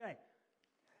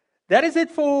that is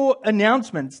it for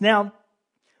announcements. Now,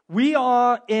 we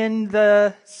are in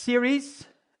the series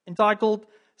entitled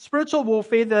Spiritual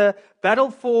Warfare, the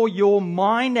Battle for Your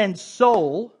Mind and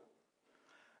Soul.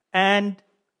 And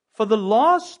for the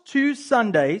last 2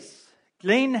 Sundays,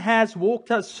 Glenn has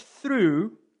walked us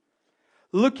through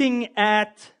looking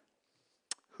at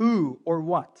who or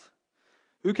what.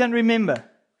 Who can remember?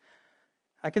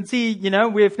 I can see,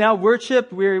 we've now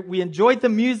worshiped, we enjoyed the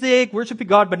music, worshiping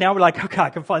God, but now we're like, okay, I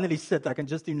can finally sit, I can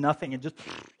just do nothing and just,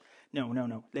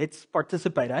 no. Let's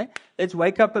participate, eh? Let's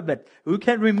wake up a bit. Who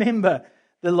can remember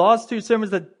the last 2 sermons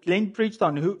that Glenn preached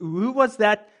on? Who was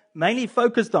that mainly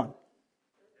focused on?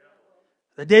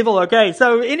 The devil, okay.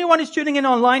 So anyone who's tuning in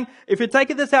online, if you're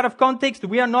taking this out of context,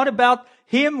 we are not about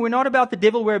him, we're not about the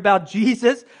devil, we're about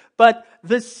Jesus. But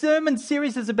this sermon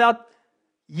series is about,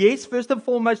 yes, first and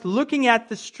foremost, looking at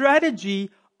the strategy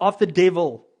of the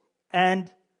devil and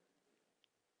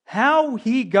how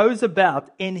he goes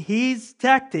about in his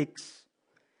tactics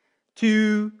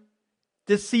to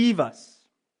deceive us.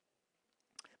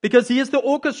 Because he is the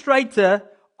orchestrator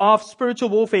of spiritual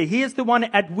warfare. He is the one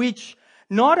at which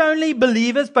not only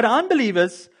believers, but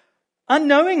unbelievers,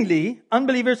 unknowingly,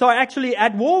 unbelievers are actually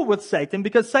at war with Satan,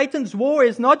 because Satan's war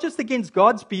is not just against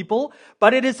God's people,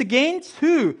 but it is against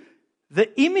who?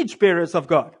 The image bearers of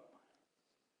God.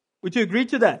 Would you agree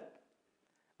to that?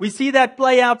 We see that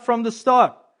play out from the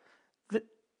start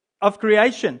of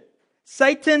creation.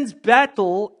 Satan's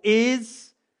battle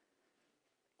is,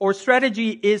 or strategy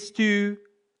is to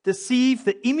deceive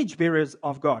the image bearers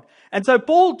of God. And so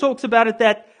Paul talks about it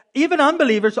that even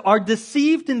unbelievers are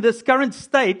deceived in this current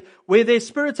state where their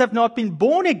spirits have not been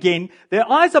born again. Their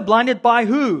eyes are blinded by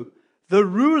who? The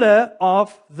ruler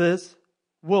of this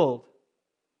world.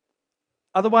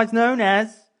 Otherwise known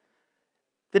as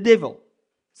the devil,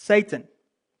 Satan.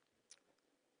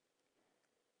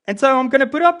 And so I'm going to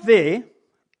put up there,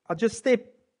 I'll just step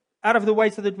out of the way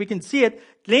so that we can see it.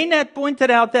 Glenn had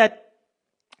pointed out that,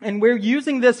 and we're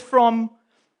using this from,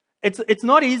 it's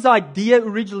not his idea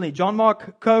originally. John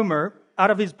Mark Comer,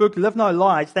 out of his book, Live No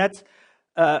Lies, that's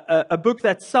a book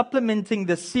that's supplementing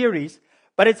the series.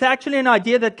 But it's actually an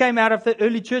idea that came out of the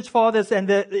early church fathers, and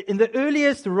in the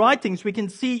earliest writings, we can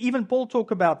see even Paul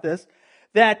talk about this,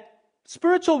 that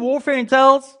spiritual warfare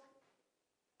entails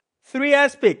 3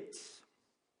 aspects.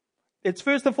 It's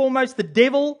first and foremost the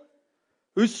devil,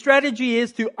 whose strategy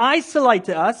is to isolate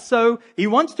us. So he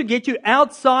wants to get you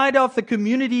outside of the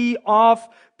community of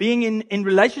being in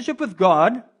relationship with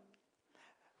God.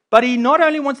 But he not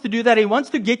only wants to do that, he wants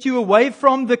to get you away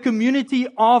from the community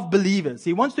of believers.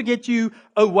 He wants to get you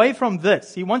away from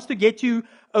this. He wants to get you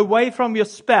away from your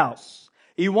spouse.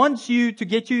 He wants you to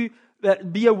get you,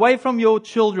 be away from your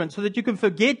children so that you can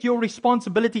forget your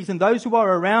responsibilities and those who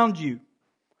are around you.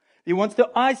 He wants to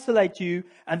isolate you,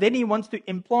 and then he wants to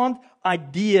implant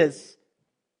ideas,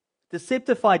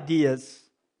 deceptive ideas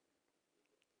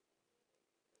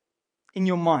in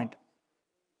your mind.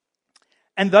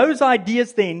 And those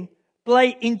ideas then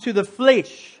play into the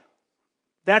flesh.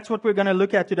 That's what we're going to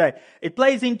look at today. It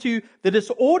plays into the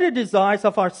disordered desires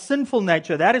of our sinful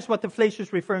nature. That is what the flesh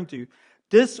is referring to.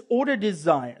 Disordered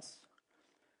desires,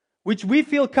 which we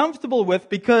feel comfortable with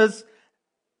because,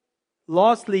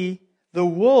 lastly, the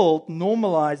world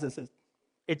normalizes it.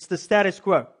 It's the status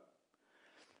quo.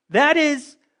 That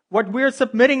is what we're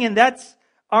submitting, and that's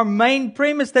our main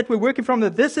premise that we're working from.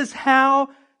 That this is how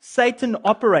Satan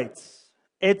operates.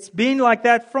 It's been like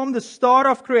that from the start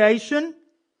of creation,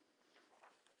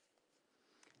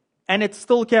 and it's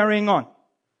still carrying on.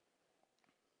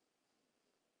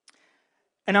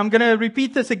 And I'm going to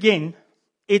repeat this again.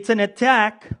 It's an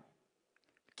attack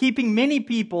keeping many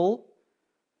people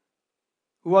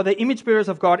who are the image bearers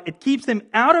of God, it keeps them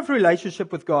out of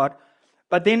relationship with God,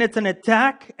 but then it's an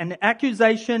attack, an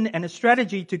accusation, and a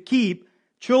strategy to keep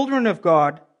children of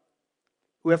God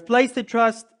who have placed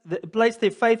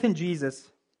their faith in Jesus,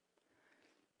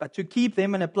 but to keep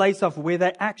them in a place of where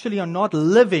they actually are not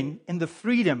living in the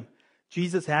freedom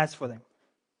Jesus has for them.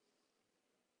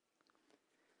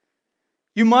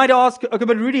 You might ask, okay,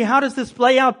 but Rudy, how does this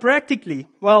play out practically?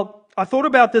 Well, I thought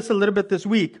about this a little bit this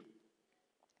week.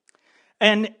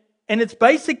 And it's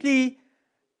basically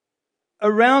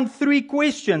around 3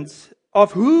 questions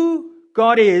of who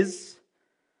God is,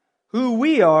 who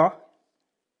we are,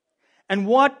 and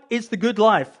what is the good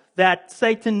life that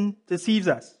Satan deceives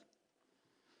us.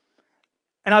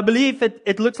 And I believe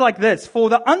it looks like this. For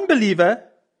the unbeliever,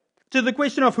 to the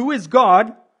question of who is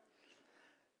God,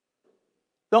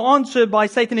 the answer by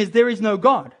Satan is there is no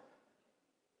God.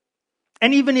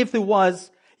 And even if there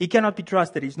was, he cannot be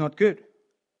trusted. He's not good.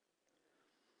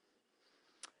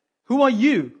 Who are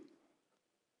you?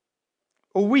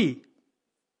 or we.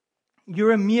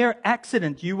 You're a mere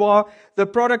accident. You are the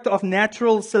product of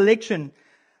natural selection,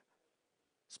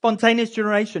 spontaneous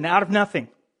generation, out of nothing.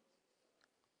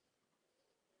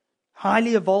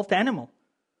 Highly evolved animal.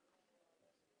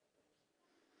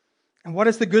 And what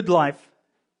is the good life?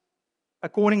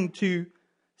 According to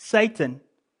Satan,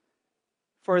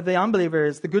 for the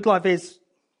unbelievers, the good life is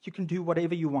you can do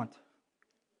whatever you want.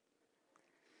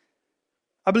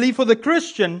 I believe for the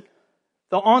Christian,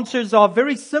 the answers are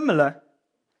very similar,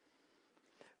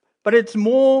 but it's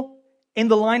more in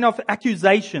the line of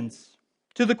accusations.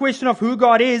 To the question of who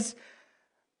God is,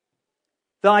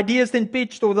 the idea is then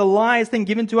pitched, or the lie is then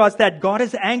given to us that God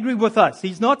is angry with us.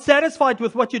 He's not satisfied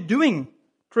with what you're doing,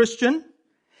 Christian.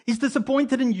 He's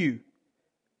disappointed in you.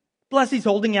 Plus, He's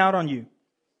holding out on you.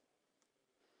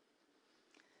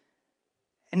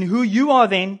 And who you are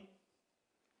then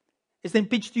is then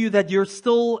pitched to you that you're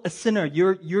still a sinner.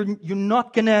 You're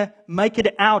not going to make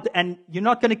it out, and you're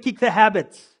not going to kick the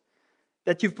habits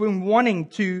that you've been wanting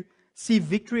to see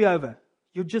victory over.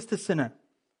 You're just a sinner.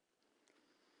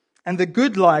 And the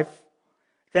good life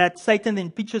that Satan then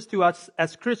pitches to us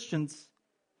as Christians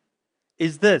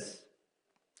is this.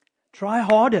 Try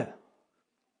harder.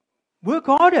 Work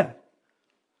harder.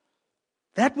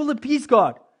 That will appease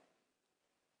God.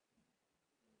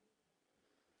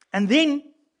 And then,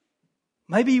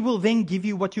 maybe He will then give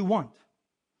you what you want.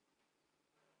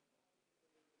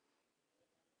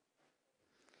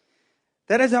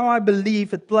 That is how I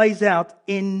believe it plays out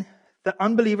in the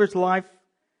unbeliever's life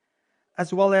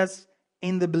as well as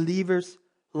in the believer's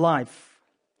life.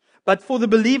 But for the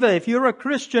believer, if you're a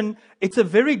Christian, it's a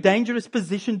very dangerous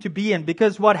position to be in,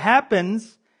 because what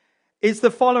happens is the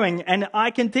following, and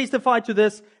I can testify to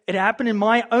this. It happened in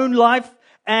my own life,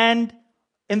 and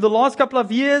in the last couple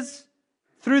of years,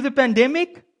 through the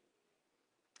pandemic,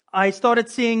 I started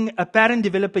seeing a pattern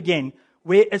develop again,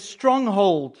 where a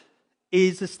stronghold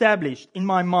is established in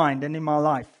my mind and in my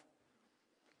life.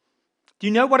 Do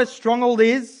you know what a stronghold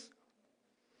is?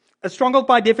 A stronghold,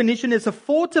 by definition, is a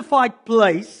fortified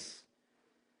place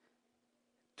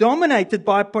dominated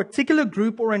by a particular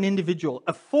group or an individual.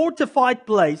 A fortified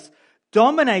place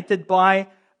dominated by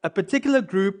a particular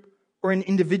group or an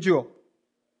individual.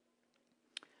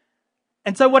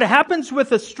 And so what happens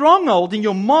with a stronghold in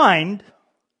your mind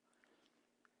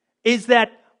is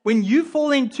that when you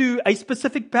fall into a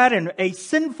specific pattern, a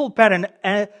sinful pattern,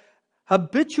 a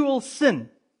habitual sin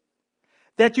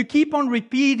that you keep on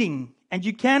repeating, and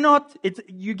you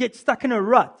get stuck in a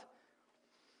rut.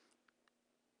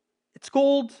 It's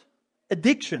called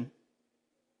addiction.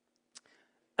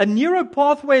 A neural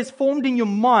pathway is formed in your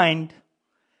mind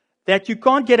that you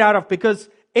can't get out of, because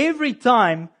every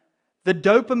time the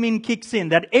dopamine kicks in,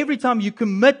 that every time you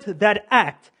commit that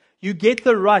act, you get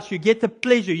the rush, you get the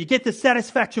pleasure, you get the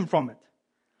satisfaction from it.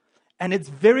 And it's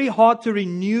very hard to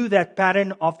renew that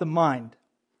pattern of the mind.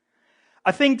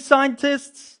 I think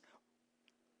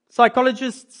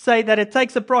psychologists say that it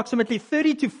takes approximately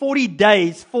 30 to 40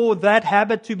 days for that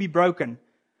habit to be broken.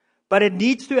 But it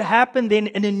needs to happen then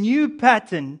in a new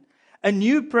pattern, a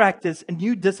new practice, a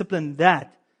new discipline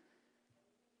that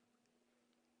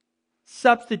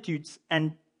substitutes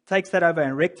and takes that over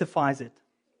and rectifies it.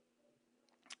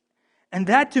 And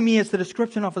that to me is the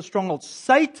description of a stronghold.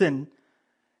 Satan,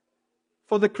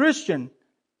 for the Christian,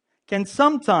 can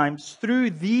sometimes,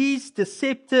 through these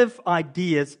deceptive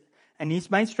ideas and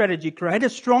his main strategy, create a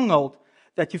stronghold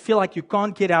that you feel like you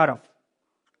can't get out of.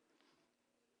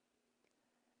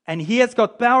 And he has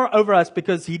got power over us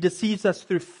because he deceives us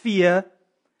through fear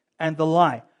and the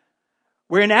lie.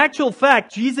 Where in actual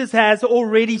fact, Jesus has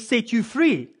already set you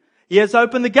free. He has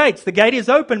opened the gates. The gate is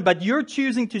open, but you're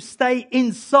choosing to stay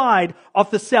inside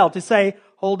of the cell, to say,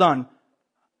 hold on,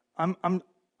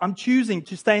 I'm choosing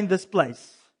to stay in this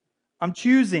place. I'm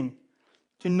choosing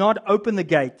to not open the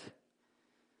gate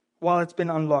while it's been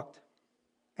unlocked.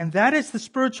 And that is the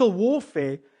spiritual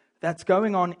warfare that's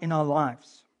going on in our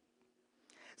lives.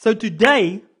 So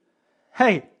today,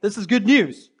 hey, this is good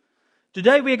news.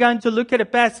 Today we're going to look at a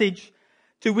passage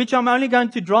to which I'm only going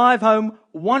to drive home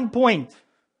one point.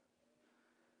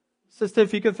 Sister,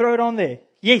 if you could throw it on there.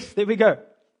 Yes, there we go.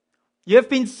 You have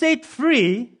been set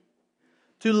free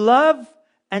to love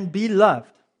and be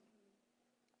loved.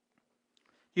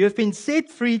 You have been set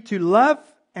free to love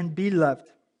and be loved.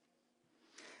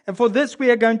 And for this,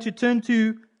 we are going to turn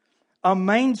to our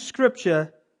main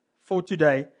scripture for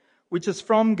today, which is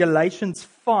from Galatians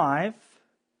 5.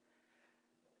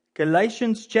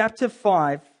 Galatians chapter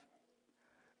 5,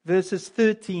 verses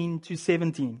 13 to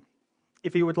 17.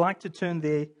 If you would like to turn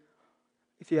there,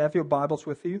 if you have your Bibles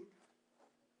with you.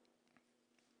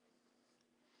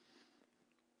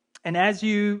 And as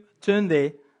you turn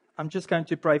there, I'm just going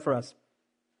to pray for us.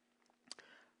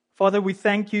 Father, we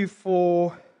thank you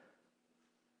for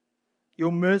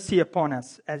your mercy upon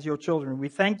us as your children. We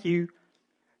thank you.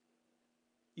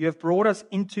 You have brought us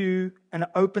into an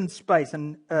open space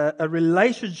and a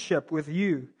relationship with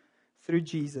you through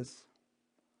Jesus.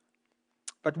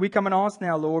 But we come and ask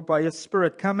now, Lord, by your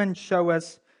Spirit, come and show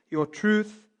us your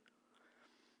truth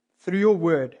through your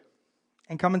word.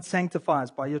 And come and sanctify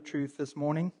us by your truth this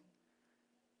morning.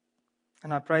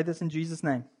 And I pray this in Jesus'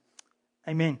 name.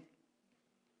 Amen.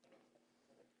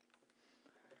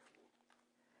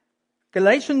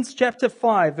 Galatians chapter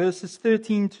 5, verses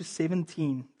 13 to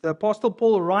 17. The Apostle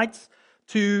Paul writes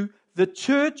to the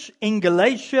church in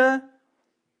Galatia.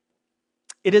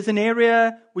 It is an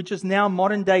area which is now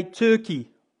modern-day Turkey.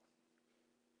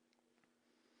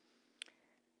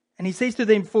 And he says to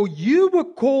them, "For you were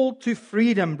called to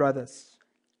freedom, brothers.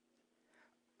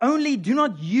 Only do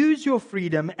not use your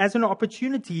freedom as an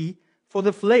opportunity for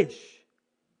the flesh,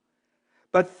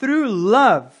 but through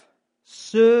love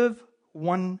serve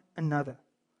one another.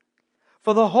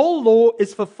 For the whole law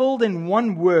is fulfilled in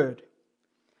one word: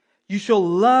 you shall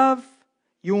love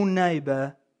your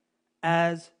neighbor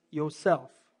as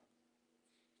yourself.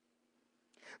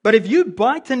 But if you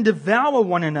bite and devour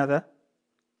one another,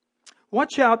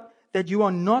 watch out that you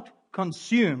are not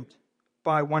consumed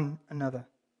by one another.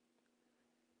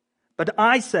 But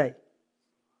I say,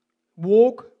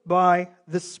 walk by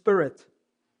the Spirit,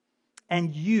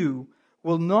 and you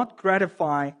will not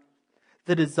gratify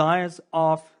the desires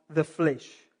of the flesh.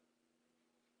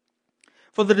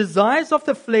 For the desires of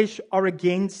the flesh are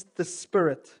against the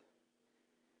Spirit,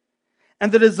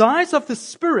 and the desires of the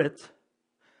Spirit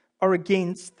are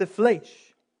against the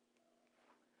flesh.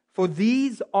 For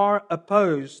these are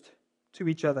opposed to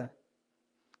each other,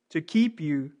 to keep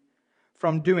you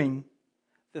from doing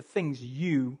the things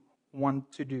you want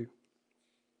to do."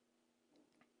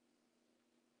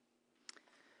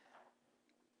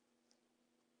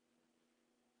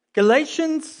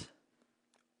 Galatians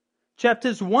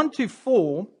chapters 1 to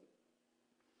 4,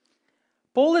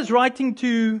 Paul is writing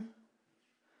to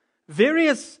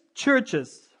various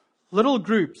churches, little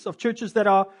groups of churches that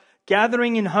are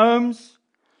gathering in homes,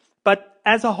 but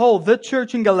as a whole, the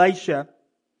church in Galatia.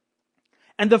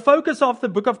 And the focus of the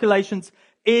book of Galatians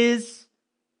is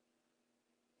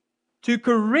to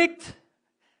correct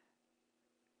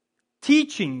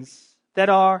teachings that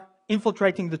are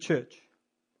infiltrating the church.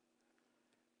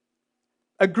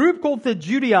 A group called the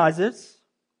Judaizers,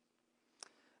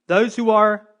 those who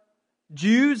are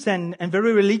Jews and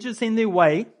very religious in their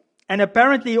way, and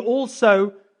apparently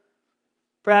also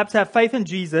perhaps have faith in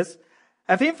Jesus,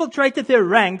 have infiltrated their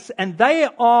ranks, and they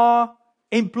are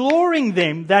imploring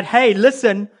them that, hey,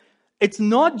 listen, it's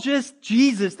not just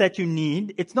Jesus that you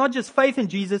need. It's not just faith in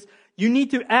Jesus. You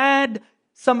need to add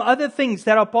some other things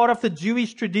that are part of the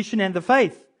Jewish tradition and the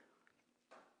faith.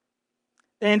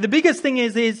 And the biggest thing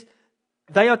is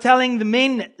they are telling the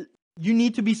men, you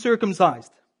need to be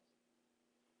circumcised.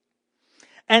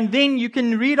 And then you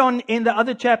can read on in the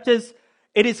other chapters,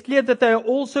 it is clear that they are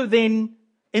also then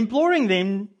imploring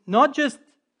them not just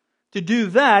to do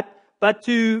that, but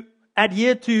to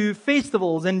adhere to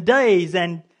festivals and days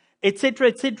and etc.,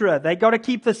 etc. They got to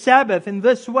keep the Sabbath in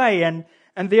this way, and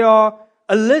there are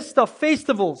a list of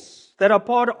festivals that are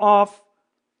part of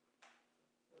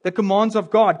the commands of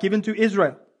God given to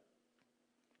Israel.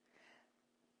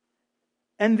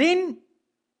 And then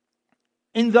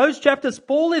in those chapters,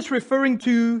 Paul is referring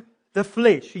to the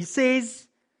flesh. He says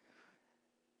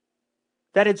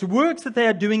that it's works that they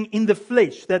are doing in the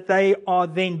flesh that they are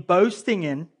then boasting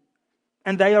in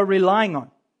and they are relying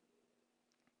on.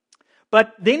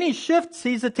 But then he shifts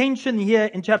his attention here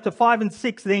in chapter 5 and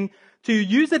 6 then to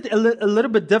use it a little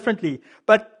bit differently.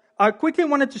 But I quickly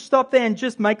wanted to stop there and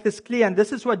just make this clear. And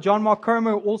this is what John Mark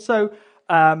Comer also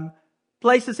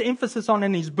places emphasis on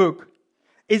in his book,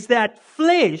 is that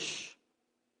flesh,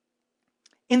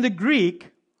 in the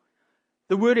Greek,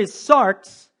 the word is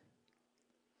sarx,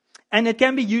 and it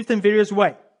can be used in various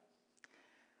ways.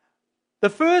 The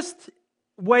first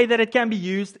way that it can be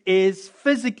used is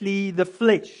physically the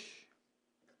flesh,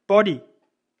 body.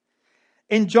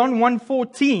 In John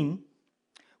 1:14,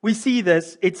 we see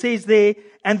this. It says there,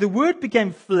 and the Word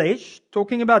became flesh,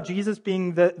 talking about Jesus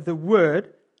being the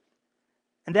Word.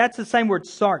 And that's the same word,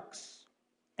 sarx.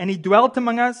 And He dwelt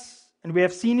among us, and we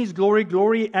have seen His glory,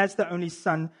 glory as the only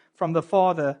Son from the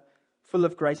Father, full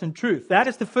of grace and truth. That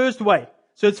is the first way.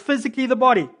 So it's physically the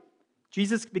body.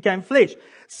 Jesus became flesh.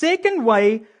 Second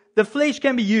way the flesh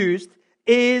can be used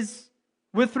is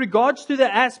with regards to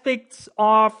the aspects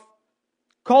of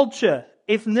culture,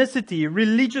 ethnicity,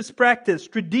 religious practice,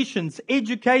 traditions,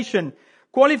 education,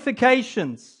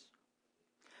 qualifications.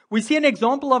 We see an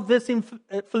example of this in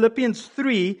Philippians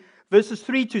 3, verses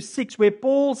 3 to 6, where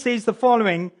Paul says the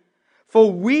following, "For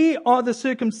we are the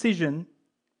circumcision,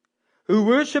 who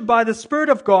worship by the Spirit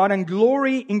of God and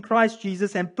glory in Christ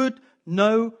Jesus and put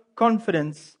no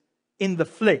confidence in the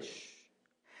flesh."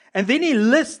 And then he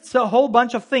lists a whole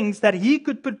bunch of things that he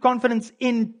could put confidence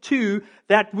into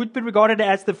that would be regarded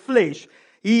as the flesh.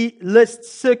 He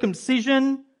lists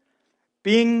circumcision,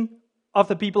 being of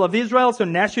the people of Israel, so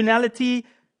nationality,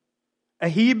 a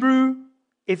Hebrew,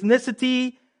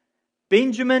 ethnicity,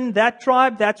 Benjamin, that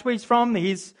tribe, that's where he's from,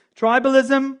 his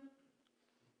tribalism,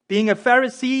 being a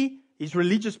Pharisee, his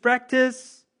religious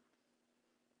practice.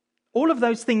 All of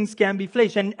those things can be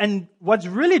flesh. And what's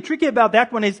really tricky about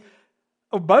that one is,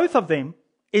 or both of them,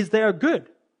 is they are good.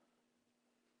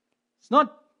 It's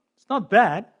not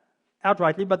bad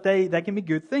outrightly, but they can be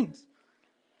good things.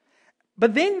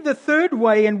 But then the third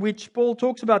way in which Paul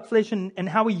talks about flesh and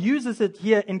how he uses it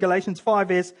here in Galatians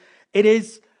 5 is, it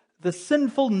is the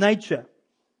sinful nature.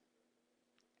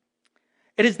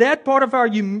 It is that part of our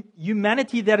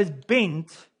humanity that is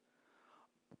bent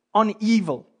on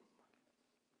evil.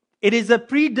 It is a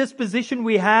predisposition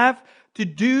we have to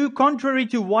do contrary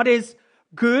to what is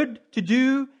good to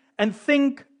do and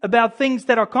think about things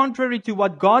that are contrary to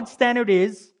what God's standard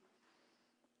is.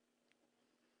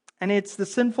 And it's the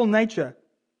sinful nature.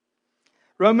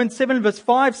 Romans 7 verse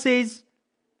 5 says,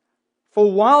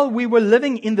 "For while we were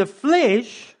living in the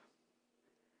flesh,"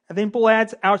 and then Paul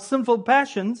adds, "our sinful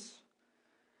passions,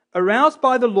 aroused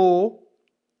by the law,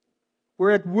 were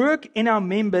at work in our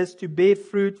members to bear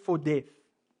fruit for death."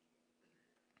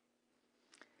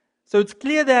 So it's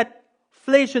clear that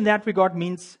flesh in that regard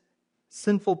means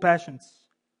sinful passions.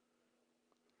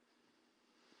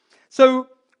 So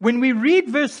when we read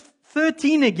verse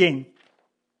 13 again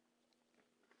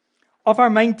of our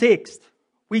main text,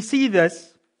 we see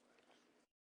this,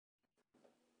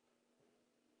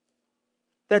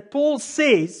 that Paul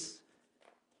says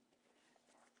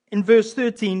in verse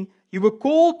 13, "You were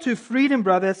called to freedom,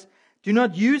 brothers. Do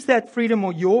not use that freedom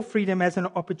or your freedom as an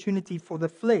opportunity for the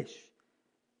flesh,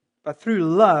 but through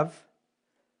love,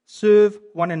 serve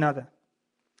one another."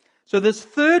 So this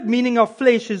third meaning of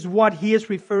flesh is what he is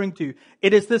referring to.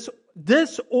 It is this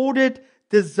disordered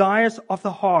desires of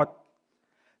the heart,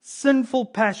 sinful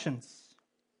passions.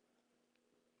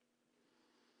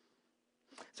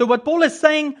 So what Paul is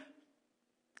saying,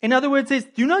 in other words, is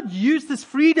do not use this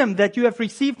freedom that you have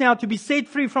received now to be set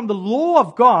free from the law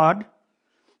of God.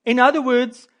 In other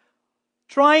words,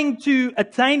 trying to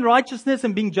attain righteousness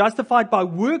and being justified by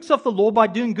works of the law by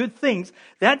doing good things.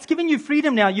 That's given you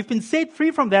freedom now. You've been set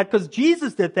free from that because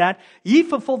Jesus did that. He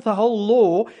fulfilled the whole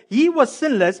law. He was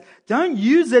sinless. Don't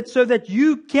use it so that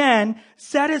you can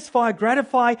satisfy,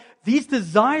 gratify these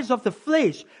desires of the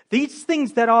flesh. These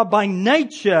things that are by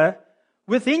nature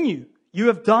within you. You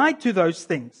have died to those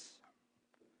things.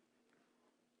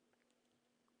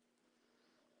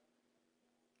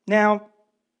 Now,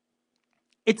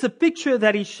 it's a picture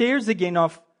that he shares again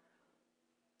of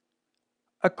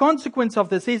a consequence of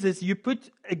this is you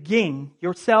put again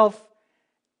yourself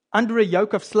under a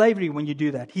yoke of slavery when you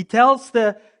do that. He tells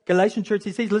the Galatian church,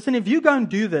 he says, listen, if you go and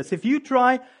do this, if you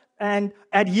try and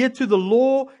adhere to the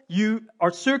law, you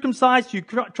are circumcised, you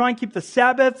try and keep the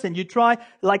Sabbaths, and you try,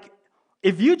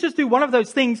 if you just do one of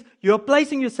those things, you're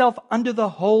placing yourself under the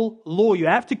whole law. You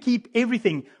have to keep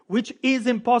everything, which is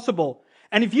impossible.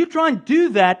 And if you try and do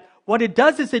that, what it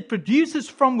does is it produces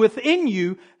from within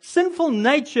you sinful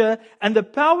nature and the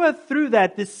power through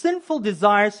that, the sinful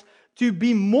desires to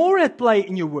be more at play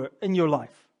in your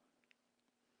life.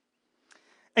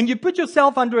 And you put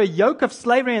yourself under a yoke of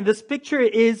slavery, and this picture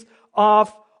is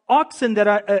of oxen that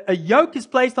are, a yoke is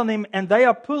placed on them and they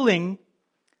are pulling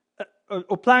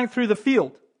or plowing through the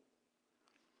field.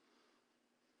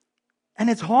 And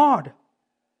it's hard.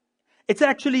 It's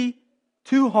actually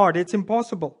too hard. It's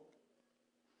impossible.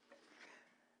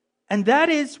 And that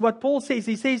is what Paul says.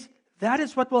 He says, that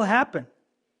is what will happen.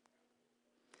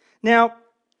 Now,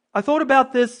 I thought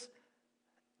about this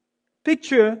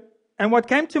picture, and what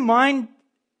came to mind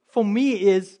for me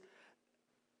is,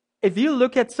 if you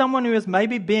look at someone who has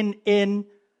maybe been in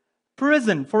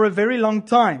prison for a very long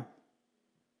time,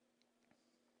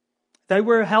 they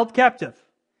were held captive.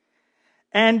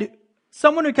 And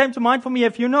someone who came to mind for me,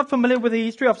 if you're not familiar with the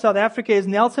history of South Africa, is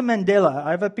Nelson Mandela.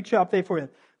 I have a picture up there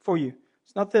for you.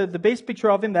 It's not the best picture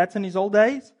of him, that's in his old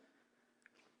days.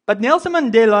 But Nelson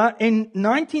Mandela, in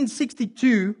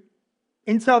 1962,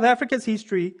 in South Africa's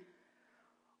history,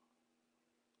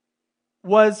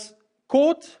 was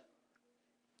caught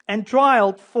and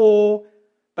trialed for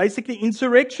basically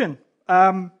insurrection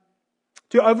to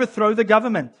overthrow the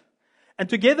government. And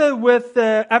together with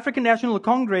the African National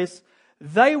Congress,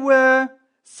 they were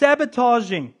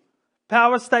sabotaging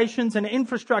power stations and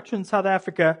infrastructure in South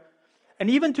Africa, and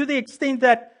even to the extent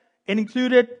that it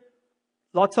included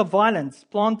lots of violence,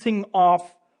 planting of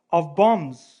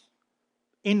bombs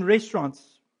in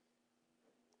restaurants.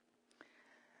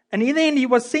 And in the end, he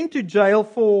was sent to jail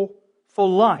for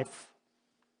life.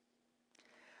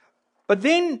 But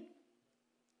then,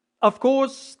 of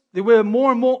course, there were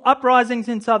more and more uprisings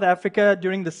in South Africa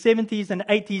during the 70s and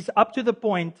 80s, up to the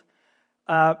point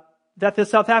that the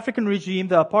South African regime,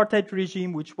 the apartheid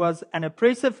regime, which was an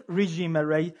oppressive regime,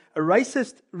 a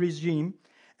racist regime,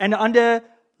 and under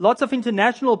lots of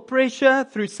international pressure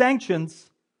through sanctions,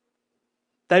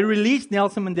 they released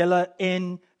Nelson Mandela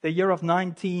in the year of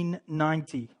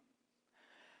 1990.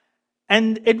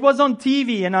 And it was on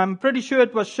TV, and I'm pretty sure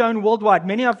it was shown worldwide.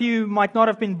 Many of you might not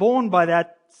have been born by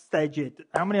that stage yet.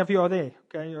 How many of you are there?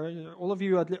 Okay, all of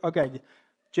you are. Okay,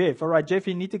 Jeff. All right, Jeff,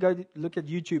 you need to go look at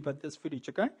YouTube at this footage,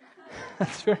 okay?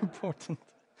 That's very important.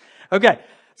 Okay,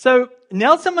 so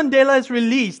Nelson Mandela is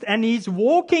released, and he's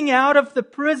walking out of the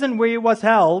prison where he was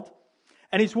held,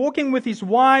 and he's walking with his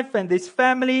wife and his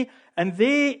family, and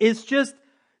there is just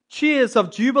cheers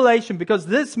of jubilation because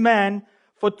this man,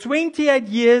 for 28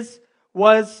 years,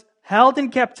 was held in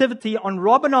captivity on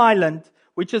Robben Island,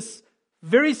 which is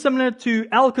very similar to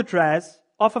Alcatraz,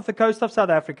 off of the coast of South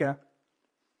Africa.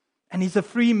 And he's a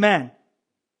free man.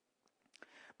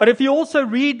 But if you also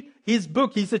read his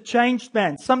book, he's a changed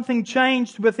man. Something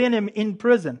changed within him in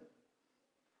prison.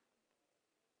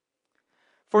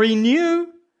 For he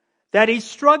knew that he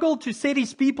struggled to set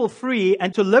his people free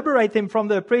and to liberate them from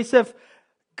the oppressive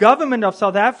government of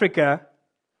South Africa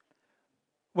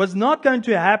was not going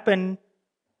to happen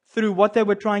through what they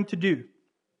were trying to do,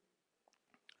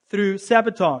 through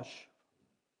sabotage.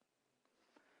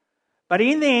 But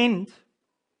in the end,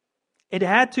 it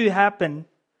had to happen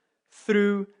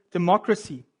through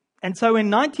democracy. And so in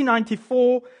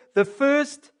 1994, the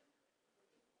first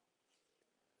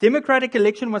democratic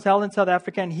election was held in South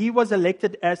Africa, and he was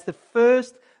elected as the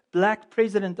first black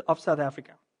president of South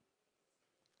Africa.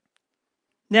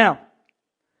 Now,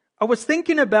 I was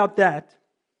thinking about that,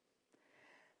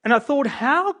 and I thought,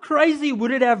 how crazy would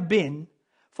it have been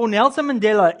for Nelson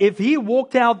Mandela if he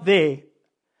walked out there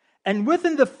and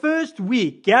within the first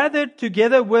week gathered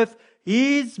together with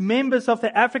his members of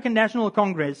the African National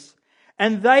Congress,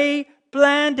 and they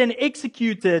planned and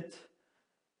executed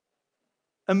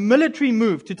a military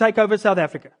move to take over South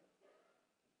Africa,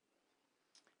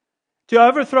 to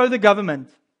overthrow the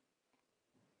government,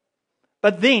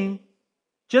 but then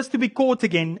just to be caught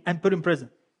again and put in prison.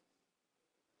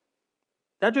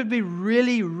 That would be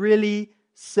really, really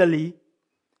silly,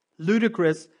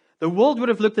 ludicrous. The world would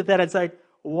have looked at that and said,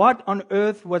 what on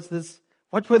earth was this?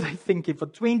 What were they thinking for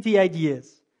 28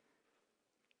 years?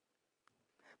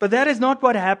 But that is not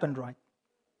what happened, right?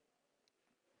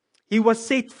 He was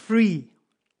set free.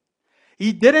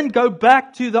 He didn't go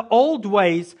back to the old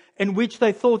ways in which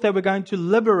they thought they were going to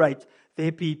liberate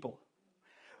their people.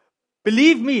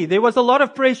 Believe me, there was a lot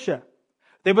of pressure.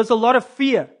 There was a lot of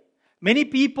fear. Many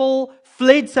people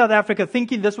fled South Africa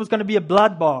thinking this was going to be a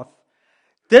bloodbath.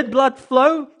 Did blood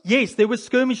flow? Yes, there were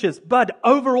skirmishes. But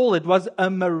overall, it was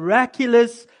a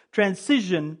miraculous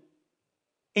transition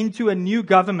into a new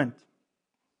government.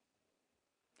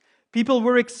 People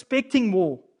were expecting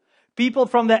war. People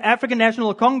from the African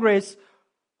National Congress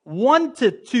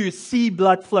wanted to see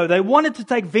blood flow. They wanted to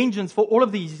take vengeance for all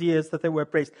of these years that they were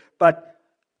oppressed. But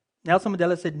Nelson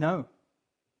Mandela said, no,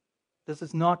 this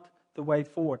is not the way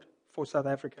forward for South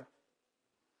Africa.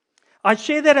 I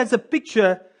share that as a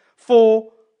picture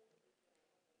for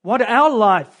what our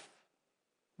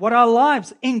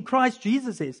lives in Christ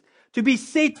Jesus is. To be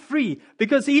set free.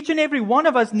 Because each and every one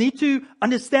of us need to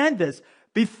understand this.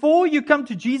 Before you come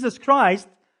to Jesus Christ,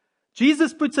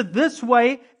 Jesus puts it this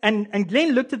way, and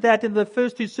Glenn looked at that in the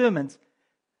first two sermons.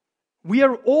 We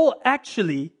are all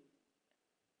actually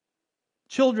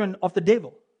children of the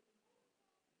devil.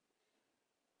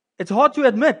 It's hard to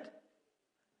admit,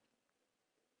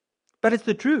 but it's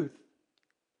the truth.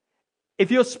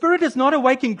 If your spirit is not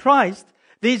awake in Christ,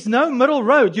 there's no middle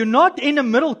road. You're not in a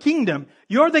middle kingdom.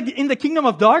 You're in the kingdom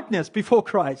of darkness before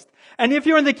Christ. And if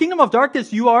you're in the kingdom of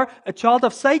darkness, you are a child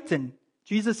of Satan.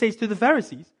 Jesus says to the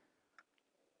Pharisees.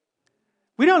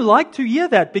 We don't like to hear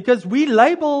that because we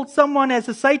label someone as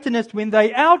a Satanist when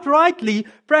they outrightly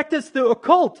practice the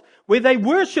occult, where they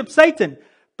worship Satan.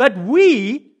 But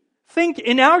we think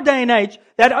in our day and age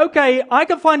that, okay, I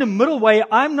can find a middle way.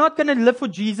 I'm not going to live for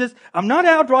Jesus. I'm not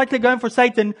outrightly going for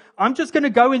Satan. I'm just going to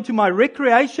go into my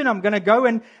recreation. I'm going to go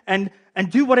and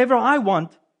do whatever I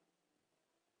want.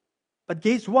 But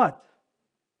guess what?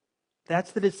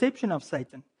 That's the deception of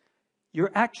Satan.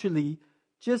 You're actually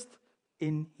just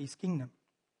in his kingdom.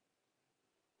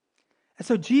 And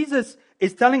so Jesus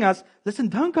is telling us, listen,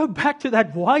 don't go back to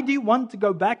that. Why do you want to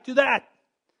go back to that?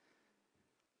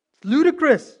 It's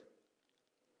ludicrous.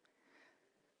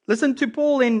 Listen to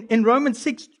Paul in Romans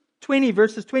 6:20,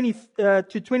 verses 20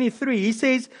 to 23. He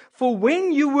says, for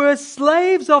when you were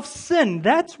slaves of sin,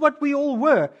 that's what we all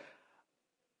were.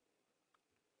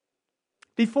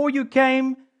 Before you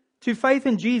came to faith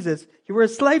in Jesus, you were a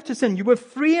slave to sin. You were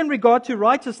free in regard to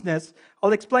righteousness.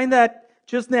 I'll explain that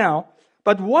just now.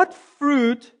 But what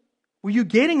fruit were you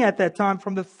getting at that time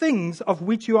from the things of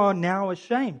which you are now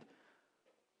ashamed?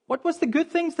 What was the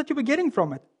good things that you were getting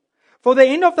from it? For the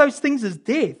end of those things is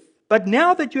death. But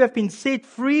now that you have been set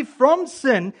free from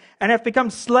sin and have become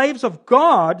slaves of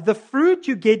God, the fruit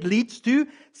you get leads to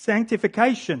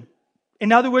sanctification.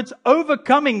 In other words,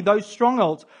 overcoming those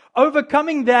strongholds,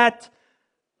 overcoming that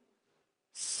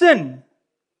sin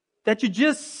that you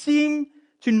just seem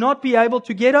to not be able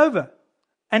to get over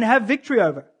and have victory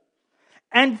over.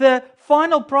 And the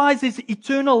final prize is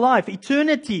eternal life,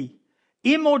 eternity,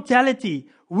 immortality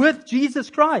with Jesus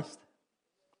Christ.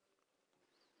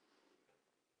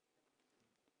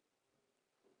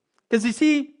 Because you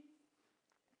see,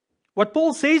 what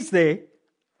Paul says there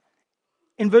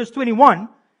in verse 21,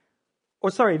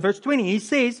 verse 20, he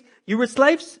says, you were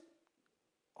slaves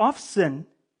of sin,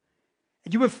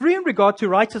 and you were free in regard to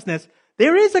righteousness.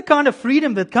 There is a kind of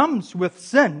freedom that comes with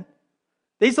sin.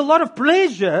 There's a lot of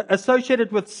pleasure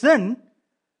associated with sin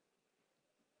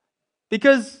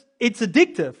because it's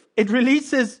addictive. It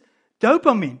releases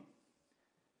dopamine.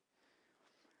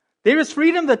 There is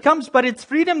freedom that comes, but it's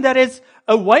freedom that is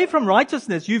away from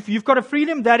righteousness. You've got a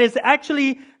freedom that is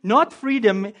actually not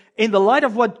freedom in the light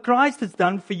of what Christ has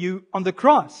done for you on the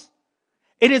cross.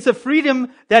 It is a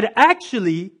freedom that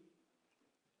actually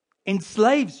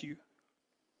enslaves you.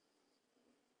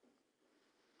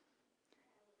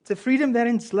 It's a freedom that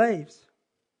enslaves.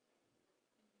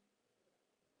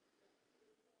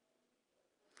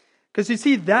 Because you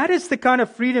see, that is the kind of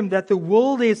freedom that the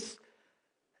world is.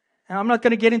 And I'm not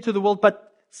going to get into the world,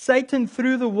 but Satan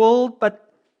through the world,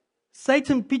 but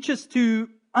Satan pitches to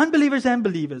unbelievers and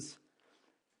believers.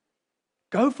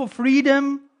 Go for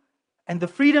freedom, and the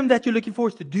freedom that you're looking for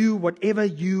is to do whatever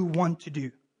you want to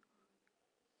do.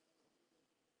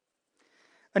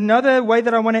 Another way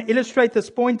that I want to illustrate this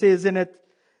point is, and it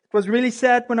was really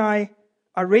sad when I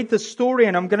read the story,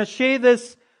 and I'm going to share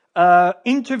this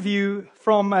interview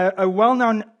from a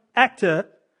well-known actor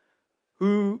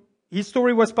who his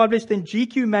story was published in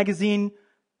GQ magazine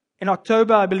in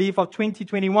October, I believe, of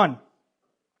 2021.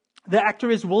 The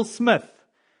actor is Will Smith.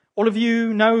 All of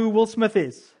you know who Will Smith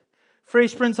is.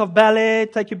 Fresh Prince of Bel-Air,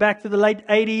 take you back to the late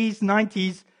 80s,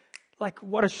 90s. Like,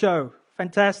 what a show.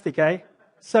 Fantastic, eh?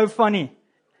 So funny.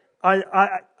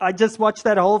 I just watched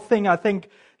that whole thing, I think,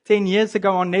 10 years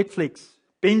ago on Netflix.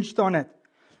 Binged on it.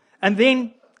 And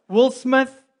then Will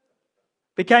Smith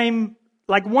became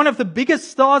like one of the biggest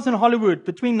stars in Hollywood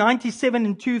between 97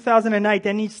 and 2008.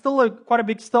 And he's still quite a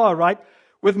big star, right?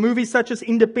 With movies such as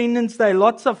Independence Day,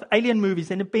 lots of alien movies.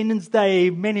 Independence Day,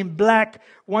 Men in Black,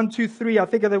 1, 2, 3. I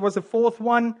think there was a fourth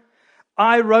one.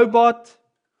 I, Robot.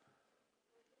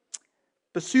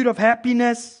 Pursuit of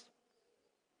Happiness.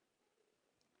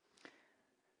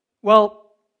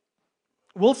 Well,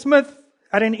 Will Smith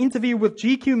had an interview with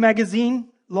GQ magazine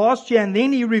last year, and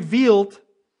then he revealed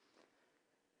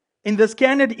in this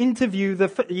candid interview,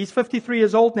 he's 53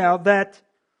 years old now, that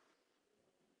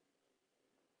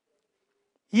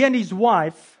he and his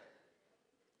wife,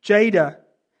 Jada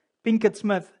Pinkett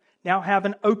Smith, now have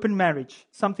an open marriage,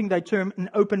 something they term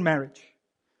an open marriage.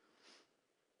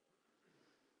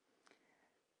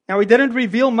 Now, he didn't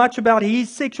reveal much about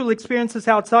his sexual experiences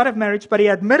outside of marriage, but he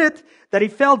admitted that he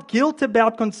felt guilt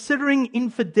about considering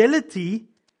infidelity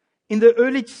in the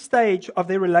early stage of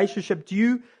their relationship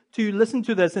due to, listen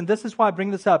to this, and this is why I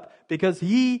bring this up, because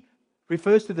he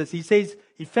refers to this. He says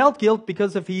he felt guilt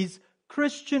because of his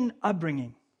Christian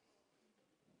upbringing.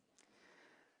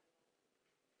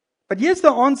 But here's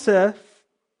the answer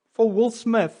for Will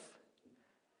Smith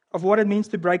of what it means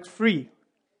to break free.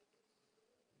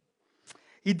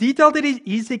 He detailed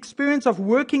his experience of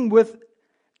working with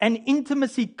an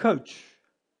intimacy coach.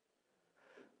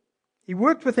 He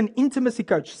worked with an intimacy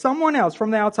coach, someone else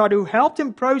from the outside who helped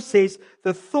him process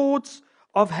the thoughts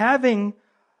of having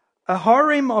a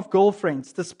harem of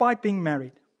girlfriends despite being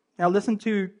married. Now listen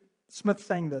to Smith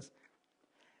saying this.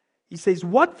 He says,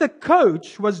 what the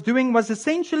coach was doing was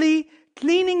essentially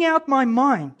cleaning out my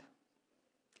mind,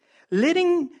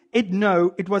 letting it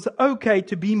know it was okay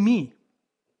to be me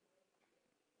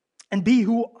and be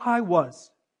who I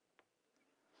was.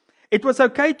 It was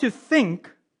okay to think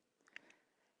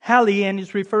Halle, and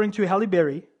he's referring to Halle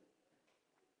Berry,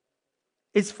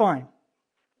 is fine.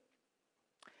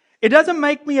 It doesn't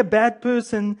make me a bad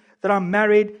person that I'm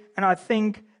married and I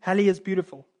think Halle is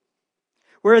beautiful.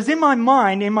 Whereas in my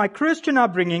mind, in my Christian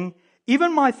upbringing,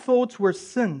 even my thoughts were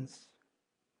sins.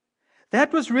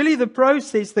 That was really the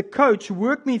process the coach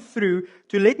worked me through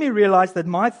to let me realize that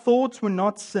my thoughts were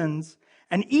not sins.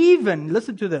 And even,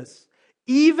 listen to this,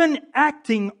 even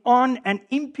acting on an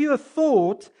impure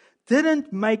thought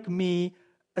didn't make me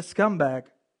a scumbag.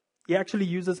 He actually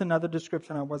uses another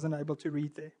description I wasn't able to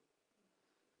read there.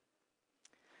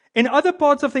 In other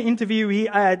parts of the interview, he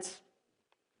adds,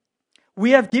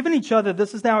 we have given each other,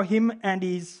 this is now him and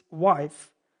his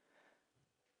wife.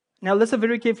 Now listen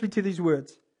very carefully to these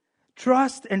words.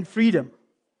 Trust and freedom,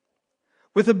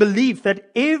 with a belief that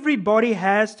everybody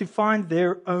has to find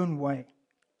their own way.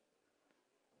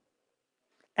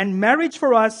 And marriage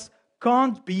for us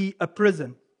can't be a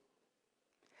prison.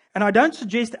 And I don't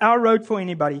suggest our road for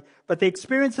anybody, but the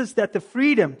experiences that the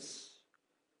freedoms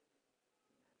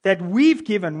that we've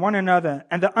given one another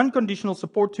and the unconditional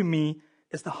support to me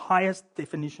is the highest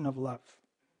definition of love.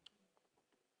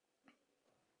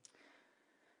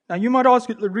 Now you might ask,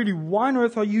 really, why on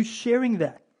earth are you sharing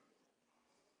that?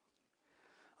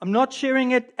 I'm not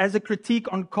sharing it as a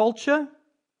critique on culture,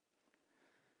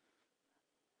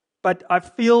 but I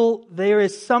feel there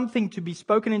is something to be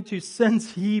spoken into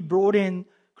since he brought in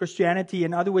Christianity.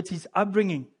 In other words, his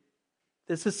upbringing.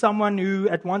 This is someone who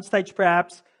at one stage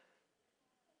perhaps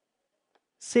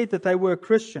said that they were a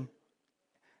Christian.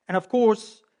 And of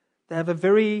course, they have a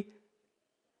very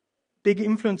big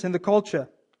influence in the culture.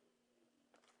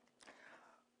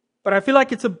 But I feel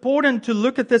like it's important to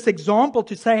look at this example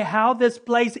to say how this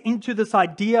plays into this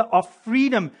idea of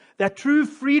freedom. That true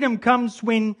freedom comes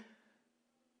when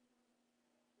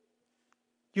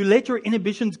you let your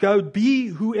inhibitions go. Be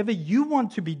whoever you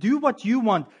want to be. Do what you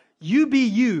want. You be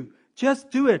you.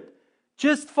 Just do it.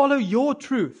 Just follow your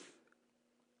truth.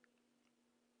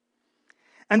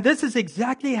 And this is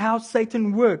exactly how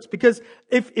Satan works. Because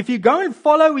if you go and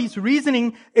follow his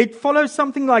reasoning, it follows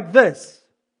something like this.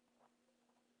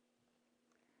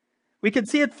 We can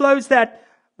see it flows that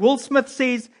Will Smith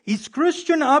says his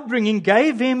Christian upbringing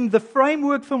gave him the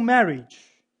framework for marriage,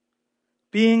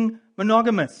 being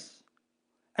monogamous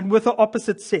and with the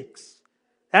opposite sex.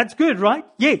 That's good, right?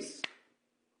 Yes.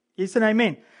 Yes and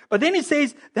amen. But then he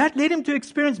says that led him to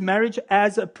experience marriage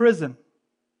as a prison.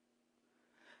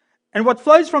 And what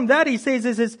flows from that, he says,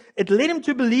 is it led him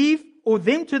to believe, or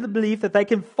them to the belief, that they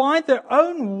can find their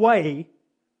own way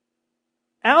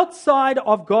outside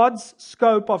of God's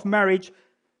scope of marriage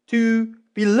to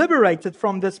be liberated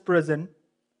from this prison.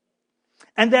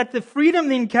 And that the freedom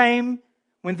then came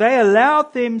when they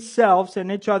allowed themselves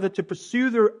and each other to pursue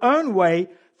their own way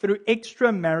through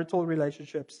extramarital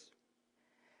relationships.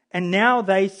 And now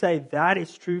they say that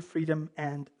is true freedom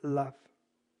and love.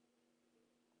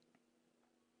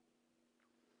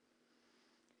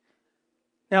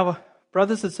 Now,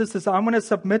 brothers and sisters, I want to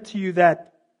submit to you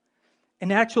that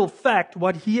in actual fact,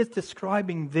 what he is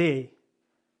describing there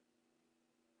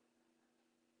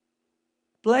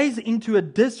plays into a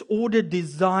disordered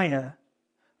desire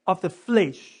of the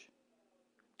flesh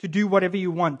to do whatever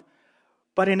you want.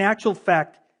 But in actual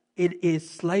fact, it is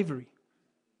slavery.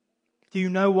 Do you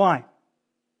know why?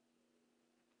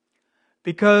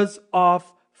 Because of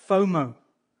FOMO.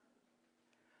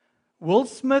 Will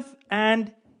Smith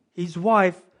and his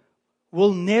wife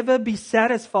will never be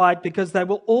satisfied because they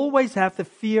will always have the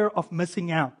fear of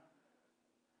missing out.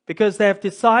 Because they have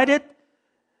decided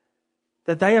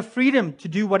that they have freedom to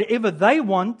do whatever they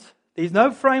want. There's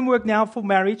no framework now for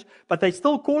marriage, but they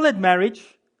still call it marriage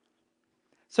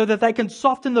so that they can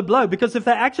soften the blow. Because if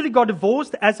they actually got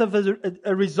divorced as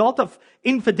a result of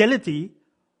infidelity,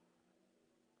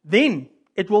 then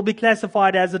it will be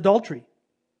classified as adultery.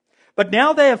 But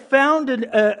now they have found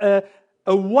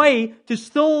a way to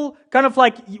still kind of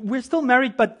like, we're still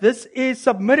married, but this is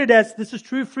submitted as this is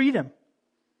true freedom.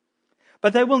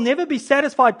 But they will never be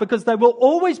satisfied because they will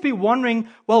always be wondering,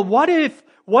 well, what if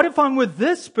I'm with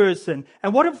this person?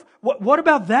 And what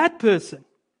about that person?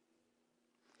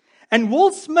 And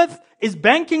Will Smith is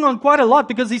banking on quite a lot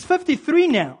because he's 53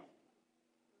 now.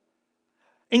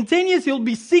 In 10 years, he'll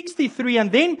be 63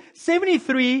 and then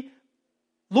 73,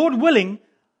 Lord willing.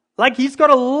 Like he's got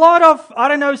a lot of,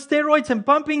 steroids and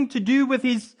pumping to do with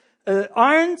his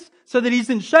irons so that he's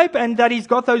in shape and that he's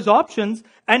got those options.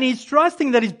 And he's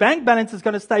trusting that his bank balance is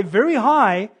going to stay very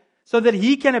high so that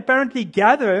he can apparently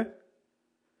gather.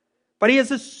 But he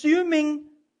is assuming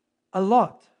a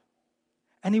lot.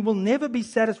 And he will never be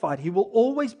satisfied. He will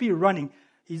always be running.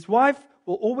 His wife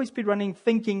will always be running,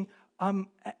 thinking, am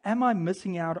I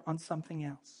missing out on something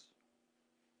else?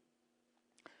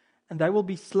 And they will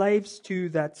be slaves to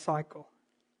that cycle.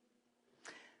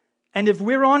 And if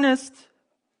we're honest,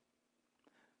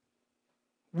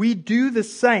 we do the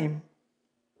same.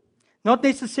 Not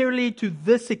necessarily to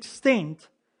this extent,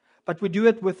 but we do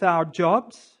it with our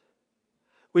jobs.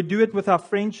 We do it with our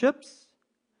friendships.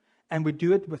 And we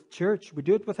do it with church. We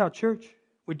do it with our church.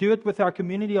 We do it with our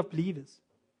community of believers.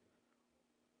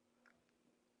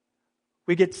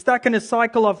 We get stuck in a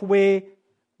cycle of where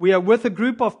we are with a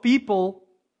group of people,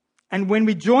 and when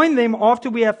we join them after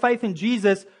we have faith in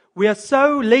Jesus, we are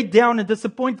so let down and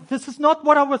disappointed. This is not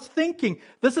what I was thinking.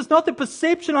 This is not the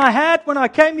perception I had when I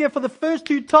came here for the first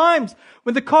 2 times,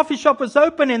 when the coffee shop was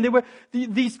open and there were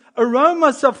these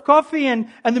aromas of coffee and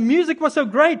the music was so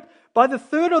great. By the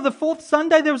 3rd or the 4th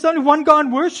Sunday, there was only one guy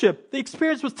in worship. The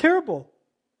experience was terrible.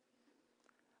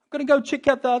 I'm going to go check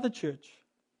out the other church.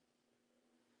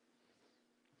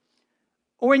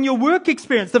 Or in your work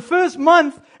experience, the first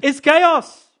month is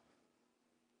chaos.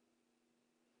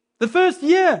 The first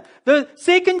year, the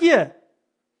second year,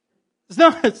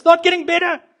 it's not getting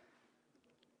better.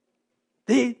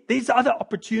 There's other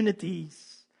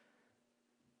opportunities.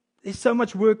 There's so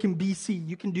much work in BC.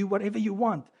 You can do whatever you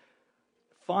want.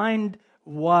 Find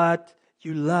what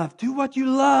you love. Do what you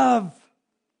love.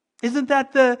 Isn't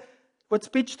that what's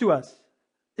pitched to us?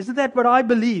 Isn't that what I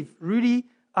believe? Rudy,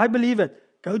 I believe it.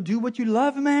 Go do what you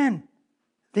love, man.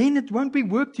 Then it won't be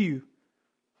work to you.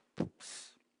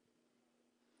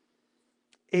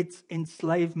 It's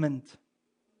enslavement.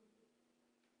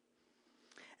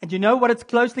 And you know what it's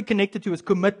closely connected to is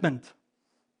commitment.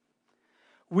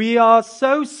 We are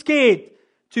so scared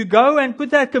to go and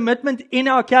put that commitment in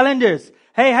our calendars.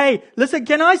 Hey, listen,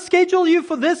 can I schedule you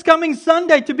for this coming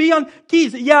Sunday to be on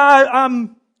Keys? Yeah,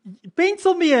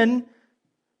 pencil me in.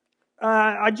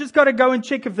 I just got to go and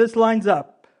check if this lines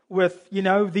up with,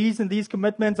 these and these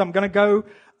commitments. I'm going to go,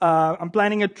 I'm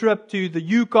planning a trip to the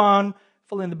Yukon,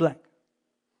 fill in the blank.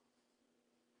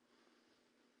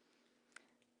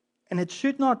 And it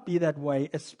should not be that way,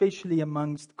 especially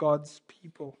amongst God's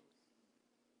people.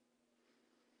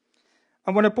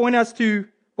 I want to point us to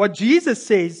what Jesus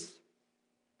says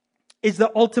is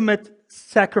the ultimate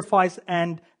sacrifice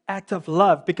and act of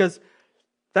love. Because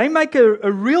they make a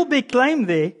real big claim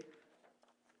there.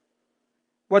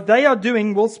 What they are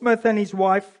doing, Will Smith and his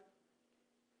wife,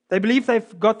 they believe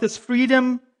they've got this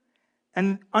freedom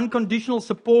and unconditional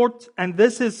support. And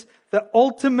this is the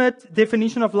ultimate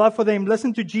definition of love for them.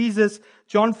 Listen to Jesus,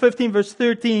 John 15 verse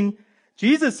 13.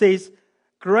 Jesus says,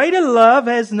 greater love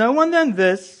has no one than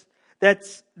this,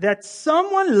 that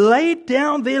someone laid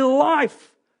down their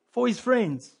life for his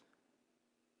friends.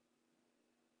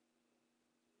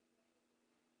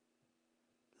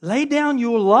 Lay down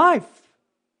your life.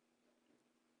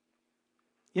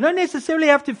 You don't necessarily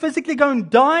have to physically go and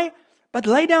die, but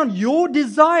lay down your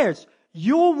desires,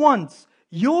 your wants,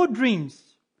 your dreams.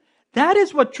 That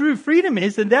is what true freedom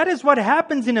is, and that is what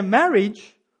happens in a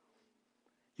marriage.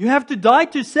 You have to die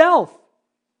to self.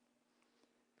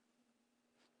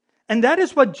 And that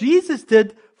is what Jesus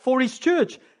did for his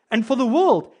church and for the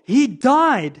world. He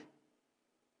died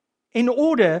in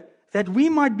order that we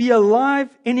might be alive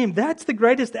in him. That's the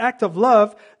greatest act of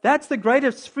love. That's the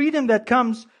greatest freedom that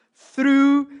comes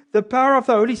through the power of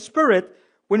the Holy Spirit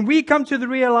when we come to the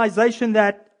realization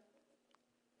that,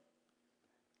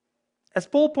 as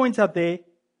Paul points out there,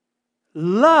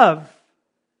 love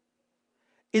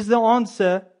is the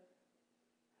answer,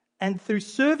 and through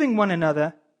serving one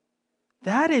another,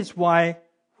 that is why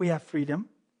we have freedom.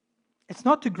 It's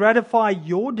not to gratify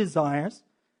your desires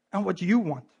and what you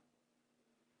want.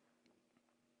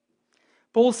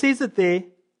 Paul says it there,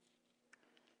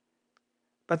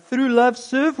 but through love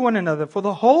serve one another, for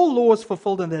the whole law is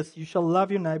fulfilled in this: you shall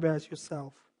love your neighbor as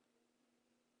yourself.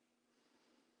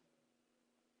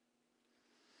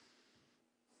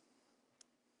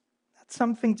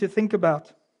 Something to think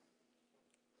about.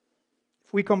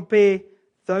 If we compare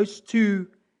those two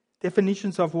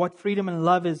definitions of what freedom and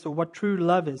love is, or what true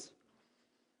love is.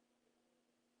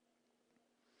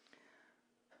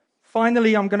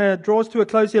 Finally, I'm going to draw us to a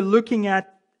close here looking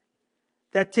at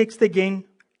that text again,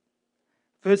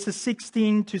 verses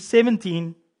 16 to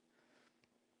 17.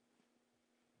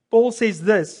 Paul says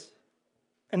this,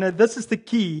 and this is the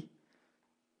key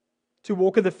to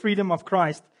walk in the freedom of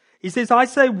Christ. He says, I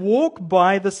say, walk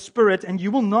by the Spirit, and you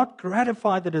will not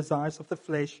gratify the desires of the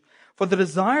flesh. For the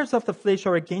desires of the flesh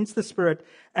are against the Spirit,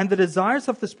 and the desires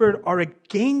of the Spirit are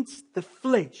against the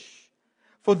flesh.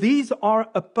 For these are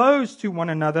opposed to one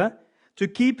another to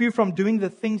keep you from doing the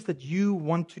things that you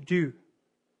want to do.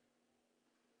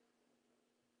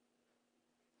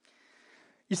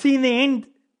 You see, in the end,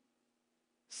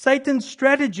 Satan's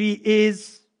strategy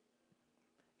is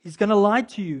he's going to lie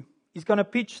to you. He's going to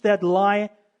pitch that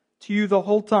lie to you the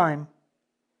whole time.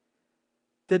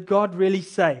 Did God really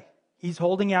say? He's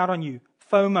holding out on you.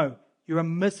 FOMO. You are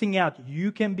missing out.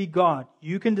 You can be God.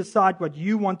 You can decide what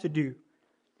you want to do.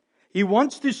 He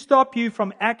wants to stop you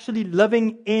from actually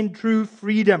living in true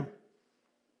freedom.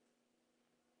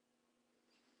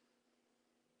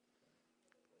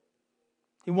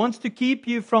 He wants to keep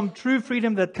you from true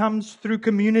freedom that comes through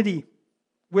community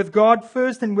with God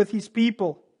first and with His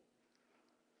people.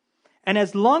 And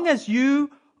as long as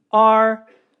you are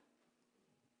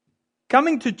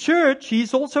coming to church,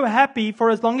 He's also happy for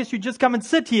as long as you just come and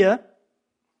sit here.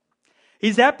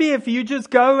 He's happy if you just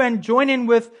go and join in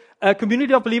with a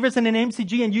community of believers in an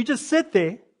MCG and you just sit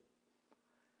there.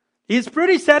 He's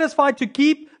pretty satisfied to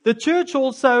keep the church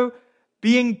also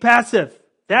being passive.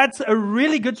 That's a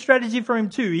really good strategy for Him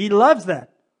too. He loves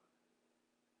that.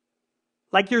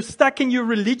 Like you're stuck in your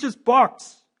religious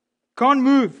box. Can't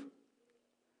move.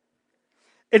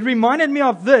 It reminded me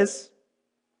of this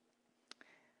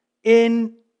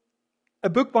in a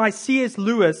book by C.S.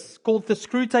 Lewis called The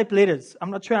Screwtape Letters. I'm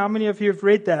not sure how many of you have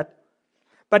read that.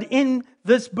 But in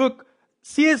this book,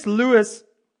 C.S. Lewis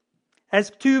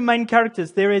has two main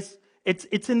characters.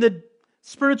 It's in the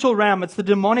spiritual realm. It's the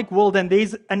demonic world. And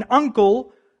there's an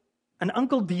uncle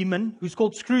demon who's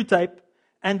called Screwtape.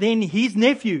 And then his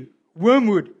nephew,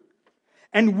 Wormwood.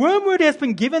 And Wormwood has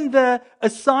been given the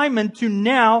assignment to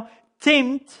now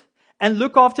tempt and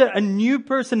look after a new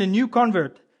person, a new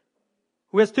convert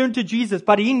who has turned to Jesus.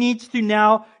 But he needs to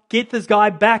now get this guy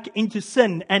back into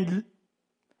sin and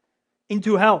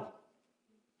into hell.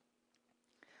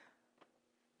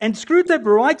 And Screwtape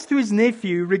writes to his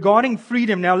nephew regarding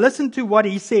freedom. Now listen to what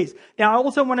he says. Now I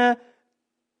also want to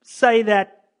say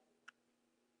that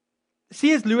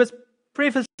C.S. Lewis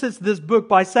prefaces this book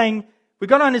by saying, we've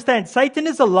got to understand, Satan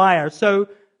is a liar. So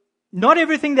not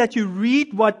everything that you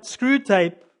read what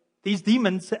Screwtape, these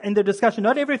demons in the discussion,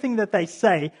 not everything that they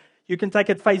say, you can take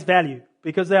at face value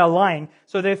because they are lying.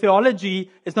 So their theology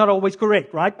is not always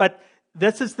correct, right? But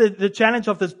this is the challenge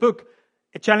of this book.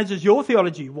 It challenges your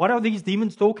theology. What are these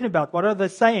demons talking about? What are they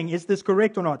saying? Is this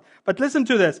correct or not? But listen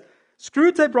to this.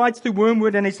 Screwtape writes to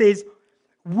Wormwood and he says,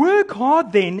 work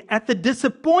hard then at the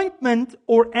disappointment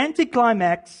or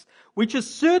anticlimax which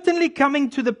is certainly coming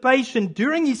to the patient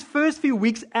during his first few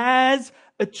weeks as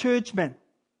a churchman.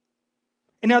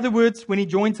 In other words, when he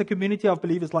joins a community of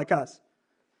believers like us.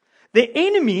 The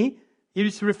enemy, he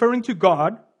is referring to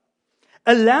God,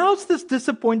 allows this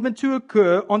disappointment to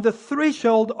occur on the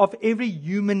threshold of every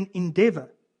human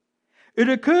endeavor. It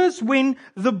occurs when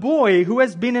the boy who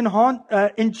has been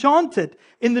enchanted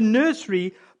in the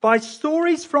nursery by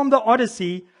stories from the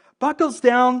Odyssey buckles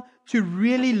down to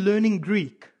really learning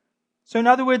Greek. So in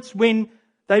other words, when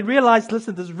they realize,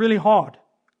 listen, this is really hard.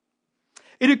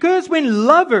 It occurs when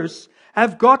lovers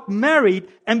have got married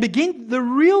and begin the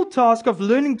real task of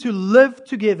learning to live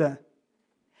together.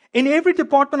 In every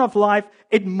department of life,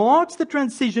 it marks the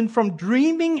transition from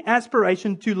dreaming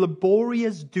aspiration to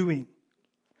laborious doing.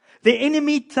 The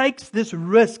enemy takes this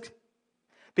risk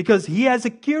because he has a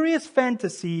curious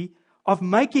fantasy of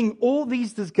making all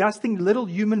these disgusting little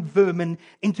human vermin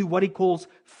into what he calls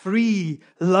free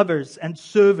lovers and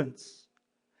servants.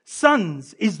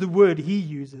 Sons is the word he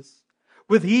uses.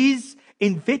 With his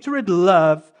inveterate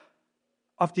love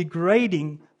of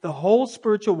degrading the whole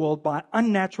spiritual world by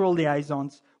unnatural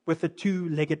liaisons with the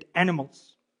two-legged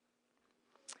animals.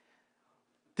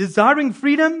 Desiring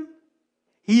freedom,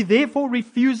 he therefore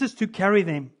refuses to carry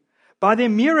them by their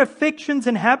mere affections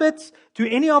and habits to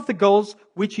any of the goals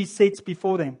which he sets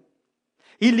before them.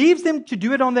 He leaves them to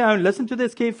do it on their own. Listen to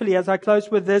this carefully as I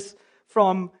close with this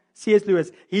from C.S.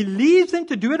 Lewis. He leaves them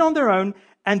to do it on their own,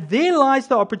 and there lies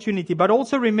the opportunity. But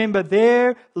also remember,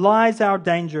 there lies our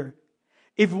danger.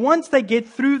 If once they get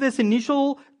through this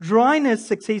initial dryness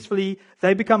successfully,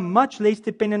 they become much less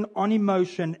dependent on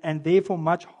emotion and therefore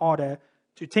much harder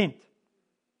to tempt.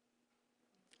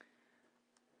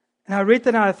 And I read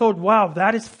that and I thought, wow,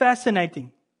 that is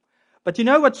fascinating. But you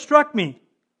know what struck me?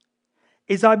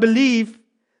 Is I believe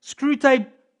Screwtape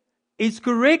is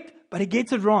correct, but he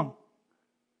gets it wrong.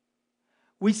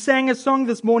 We sang a song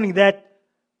this morning that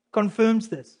confirms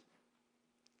this.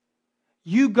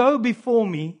 You go before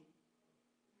me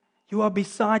You are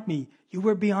beside me. You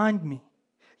were behind me.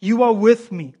 You are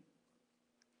with me.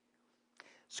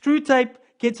 Screwtape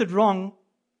gets it wrong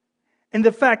in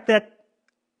the fact that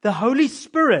the Holy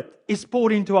Spirit is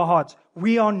poured into our hearts.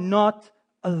 We are not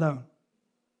alone.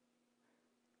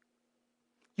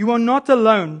 You are not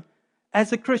alone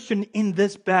as a Christian in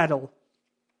this battle,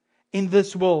 in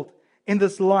this world, in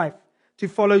this life, to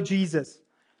follow Jesus.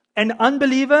 An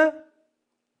unbeliever,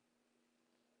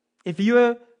 if you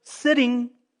are sitting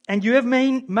and you have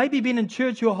maybe been in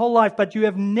church your whole life, but you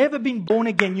have never been born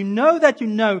again, you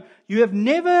know you have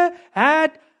never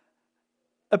had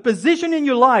a position in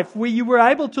your life where you were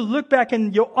able to look back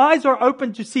and your eyes are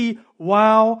open to see,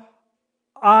 wow,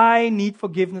 I need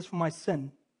forgiveness for my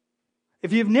sin.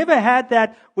 If you've never had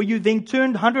that where you then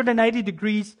turned 180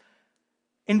 degrees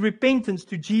in repentance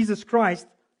to Jesus Christ,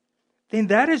 then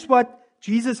that is what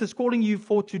Jesus is calling you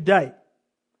for today.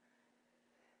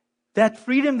 That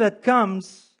freedom that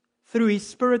comes through His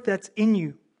Spirit that's in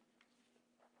you.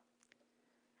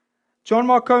 John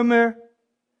Mark Comer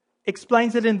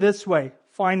explains it in this way,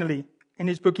 finally, in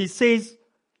his book. He says,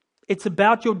 it's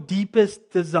about your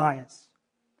deepest desires.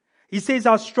 He says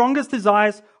our strongest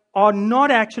desires are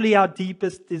not actually our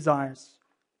deepest desires.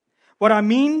 What I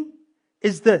mean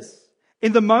is this.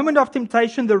 In the moment of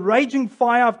temptation, the raging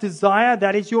fire of desire,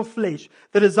 that is your flesh,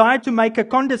 the desire to make a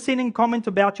condescending comment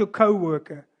about your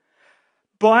co-worker,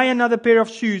 buy another pair of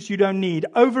shoes you don't need,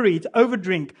 overeat,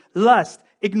 overdrink, lust,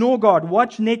 ignore God,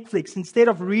 watch Netflix instead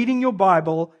of reading your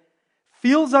Bible,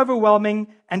 feels overwhelming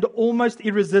and almost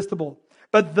irresistible.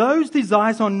 But those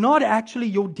desires are not actually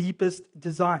your deepest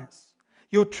desires,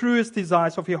 your truest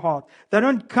desires of your heart. They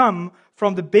don't come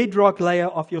from the bedrock layer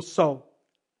of your soul.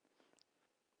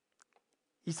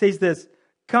 He says this,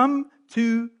 come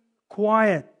to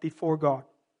quiet before God.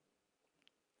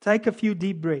 Take a few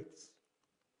deep breaths.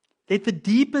 Let the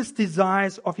deepest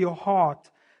desires of your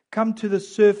heart come to the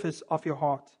surface of your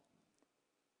heart.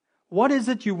 What is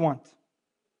it you want?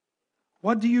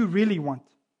 What do you really want?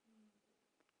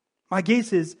 My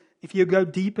guess is, if you go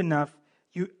deep enough,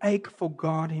 you ache for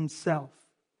God Himself.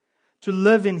 To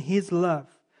live in His love.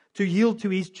 To yield to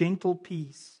His gentle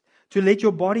peace. To let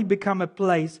your body become a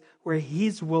place where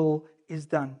His will is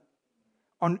done.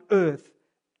 On earth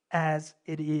as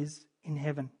it is in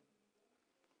heaven.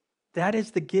 That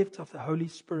is the gift of the Holy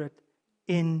Spirit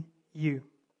in you.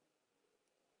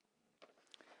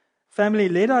 Family,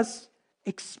 let us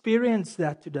experience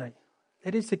that today.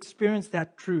 Let us experience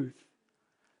that truth,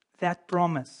 that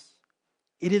promise.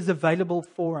 It is available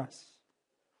for us.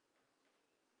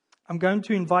 I'm going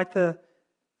to invite the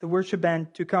worship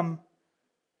band to come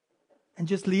and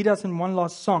just lead us in one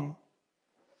last song.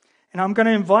 And I'm going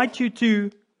to invite you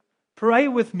to pray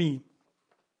with me.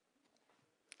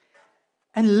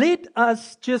 And let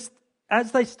us just,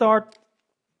 as they start,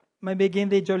 maybe again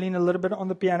there, Jolene, a little bit on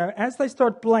the piano, as they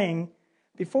start playing,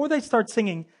 before they start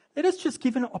singing, let us just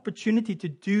give an opportunity to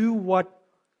do what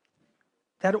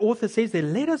that author says there.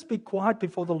 Let us be quiet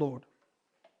before the Lord.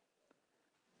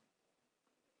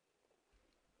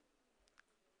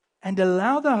 And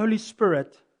allow the Holy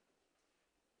Spirit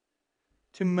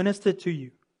to minister to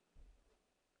you.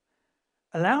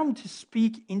 Allow Him to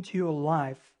speak into your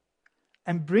life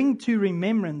and bring to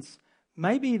remembrance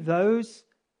maybe those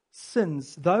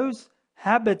sins, those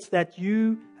habits that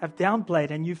you have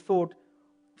downplayed and you've thought,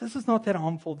 this is not that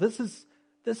harmful. This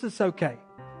is okay.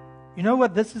 You know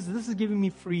what? This is giving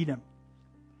me freedom.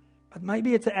 But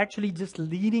maybe it's actually just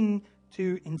leading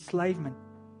to enslavement.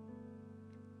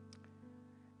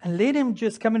 And let Him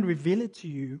just come and reveal it to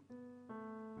you.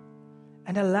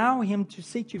 And allow Him to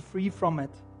set you free from it.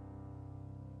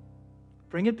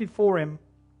 Bring it before Him.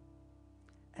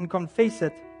 And confess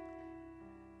it.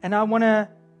 And I want to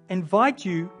invite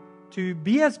you to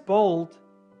be as bold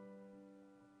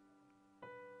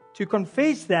to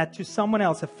confess that to someone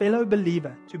else, a fellow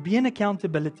believer, to be an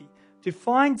accountability, to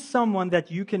find someone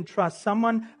that you can trust,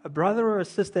 someone, a brother or a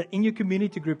sister in your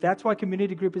community group. That's why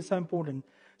community group is so important,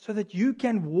 so that you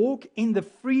can walk in the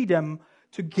freedom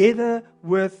together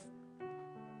with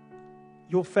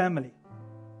your family.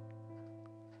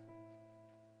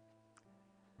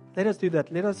 Let us do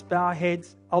that. Let us bow our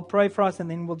heads. I'll pray for us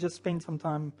and then we'll just spend some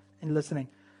time in listening.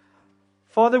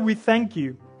 Father, we thank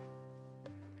you.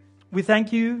 We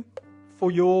thank you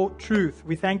for your truth.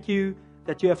 We thank you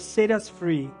that you have set us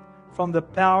free from the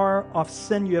power of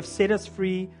sin. You have set us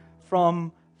free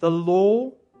from the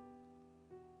law.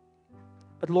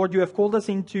 But Lord, you have called us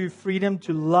into freedom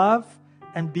to love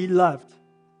and be loved.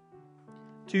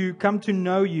 To come to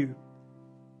know you.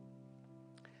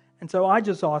 And so I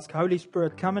just ask, Holy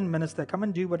Spirit, come and minister. Come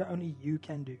and do what only you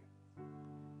can do.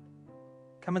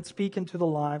 come and speak into the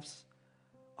lives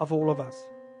of all of us.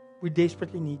 We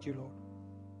desperately need you, Lord.